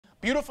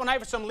Beautiful night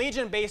for some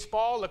Legion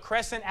baseball.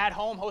 Crescent at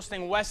home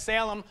hosting West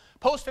Salem.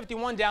 Post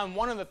 51 down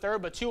 1 in the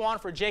third, but 2 on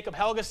for Jacob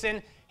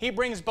Helgeson. He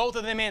brings both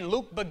of them in.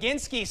 Luke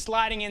Baginski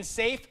sliding in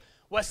safe.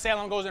 West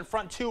Salem goes in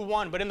front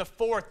 2-1, but in the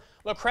fourth,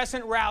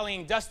 Crescent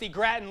rallying. Dusty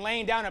Gratton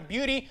laying down a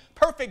beauty.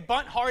 Perfect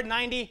bunt, hard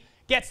 90,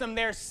 gets them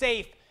there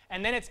safe.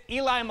 And then it's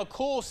Eli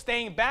McCool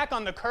staying back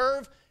on the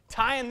curve,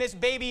 tying this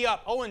baby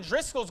up. Owen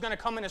Driscoll's going to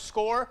come in to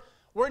score.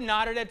 We're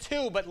knotted at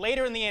 2, but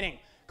later in the inning,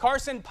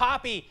 Carson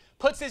Poppy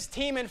puts his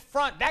team in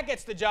front. That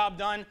gets the job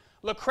done.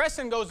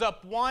 Crescent goes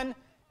up 1,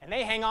 and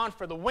they hang on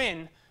for the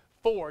win,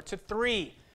 4-3.